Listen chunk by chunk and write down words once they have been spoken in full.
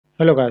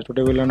Hello guys,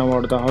 today we'll learn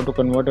about how to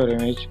convert your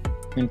image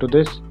into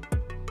this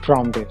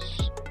from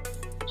this.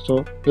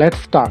 So let's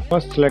start.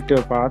 First select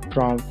your path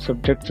from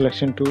subject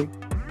selection tool.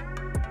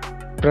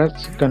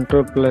 Press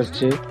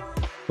Ctrl+J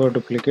for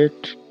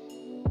duplicate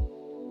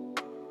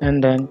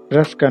and then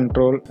press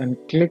Ctrl and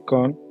click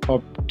on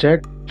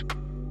object.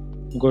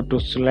 Go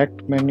to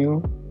select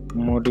menu,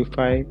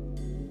 modify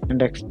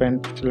and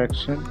expand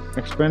selection.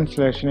 Expand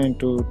selection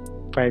into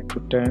 5 to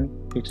 10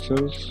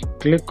 pixels.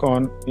 Click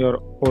on your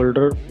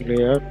older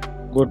layer.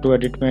 Go to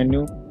edit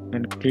menu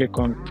and click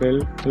on fill.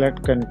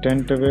 Select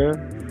content aware.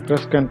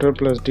 Press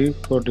Ctrl+D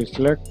for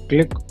deselect.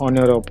 Click on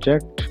your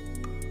object.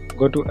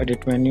 Go to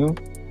edit menu.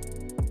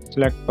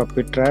 Select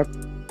puppet trap.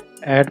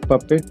 Add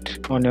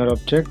puppet on your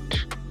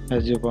object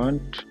as you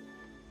want.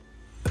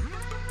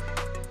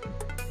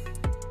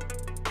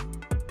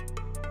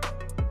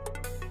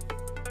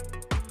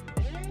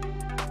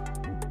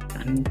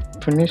 And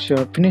finish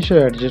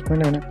your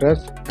adjustment and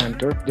press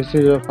enter. This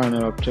is your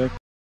final object.